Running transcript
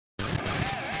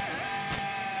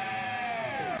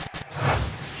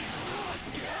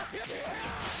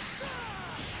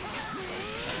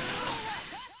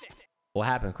What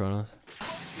happened, Kronos?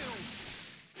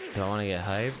 Do I want to get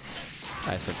hyped?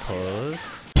 I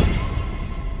suppose.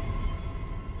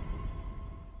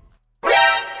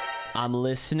 I'm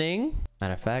listening.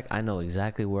 Matter of fact, I know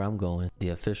exactly where I'm going. The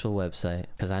official website.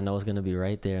 Because I know it's going to be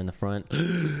right there in the front.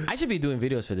 I should be doing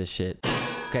videos for this shit.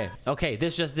 Okay,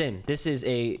 this just in. This is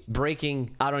a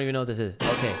breaking... I don't even know what this is.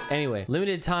 Okay, anyway.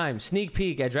 Limited time. Sneak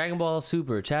peek at Dragon Ball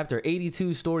Super Chapter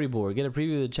 82 storyboard. Get a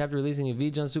preview of the chapter releasing in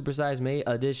V-Jump Supersize May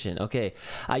edition. Okay,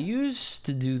 I used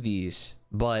to do these,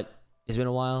 but it's been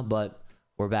a while, but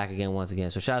we're back again once again.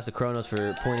 So shout out to Kronos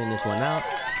for pointing this one out.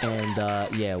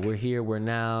 And yeah, we're here. We're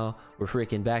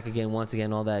freaking back again once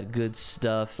again. All that good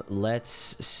stuff. Let's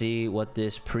see what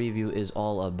this preview is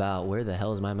all about. Where the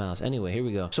hell is my mouse? Anyway, here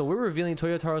we go. So we're revealing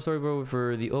Toyotaro storyboard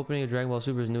for the opening of Dragon Ball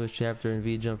Super's newest chapter in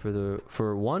V-Jump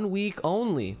for 1 week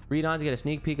only. Read on to get a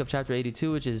sneak peek of chapter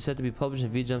 82, which is set to be published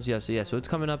in V-Jump. So it's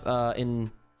coming up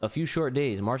in a few short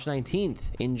days, March 19th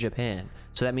in Japan.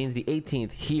 So that means the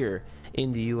 18th here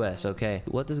in the US. Okay,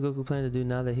 what does Goku plan to do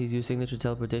now that he's used signature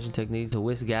teleportation technique to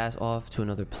whisk gas off to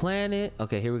another planet?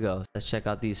 Okay, here we go. Let's check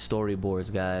out these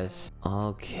storyboards, guys.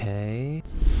 Okay,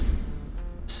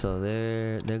 so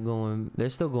they're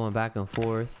still going back and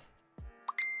forth.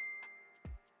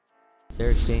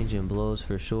 They're exchanging blows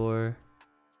for sure.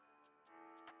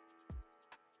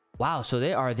 Wow, so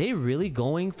are they really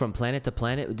going from planet to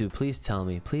planet? Dude, please tell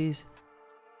me. Please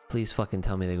fucking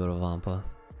tell me they go to Vampa.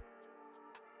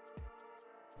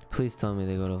 Please tell me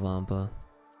they go to Vampa.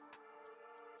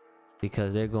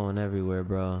 Because they're going everywhere,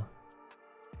 bro.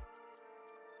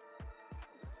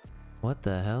 What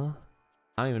the hell?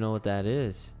 I don't even know what that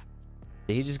is.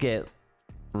 Did he just get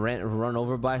run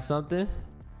over by something?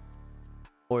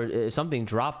 Or something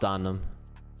dropped on him?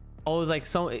 Oh, it was like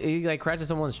he like crashed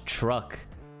someone's truck.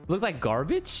 Looked like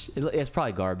garbage? It's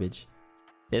probably garbage.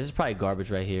 This is probably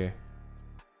garbage right here.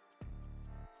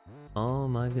 Oh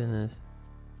my goodness.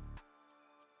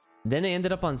 Then they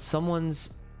ended up on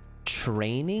someone's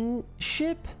training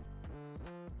ship?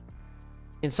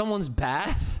 In someone's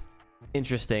bath?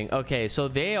 Interesting. Okay, so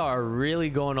they are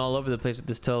really going all over the place with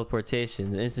this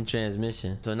teleportation, the instant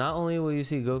transmission. So not only will you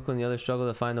see Goku and the others struggle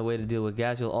to find a way to deal with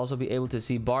gas, you'll also be able to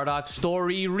see Bardock's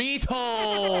story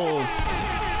retold!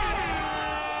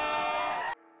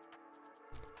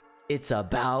 It's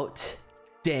about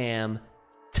damn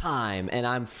time, and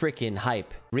I'm freaking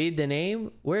hype. Read the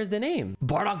name. Where's the name?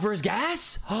 Bardock vs.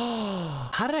 Gas? Oh,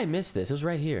 how did I miss this? It was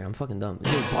right here. I'm fucking dumb.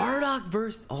 Dude, Bardock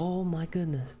vs. Oh my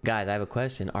goodness. Guys, I have a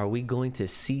question. Are we going to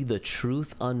see the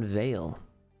truth unveil?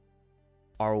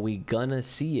 Are we gonna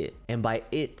see it? And by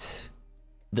it,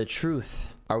 the truth,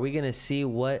 are we gonna see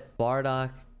what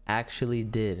Bardock actually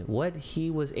did? What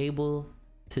he was able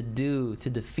to do to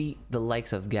defeat the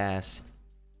likes of Gas?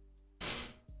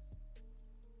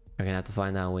 We're gonna have to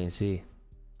find out and wait and see.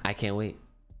 I can't wait.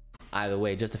 Either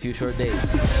way, just a few short days.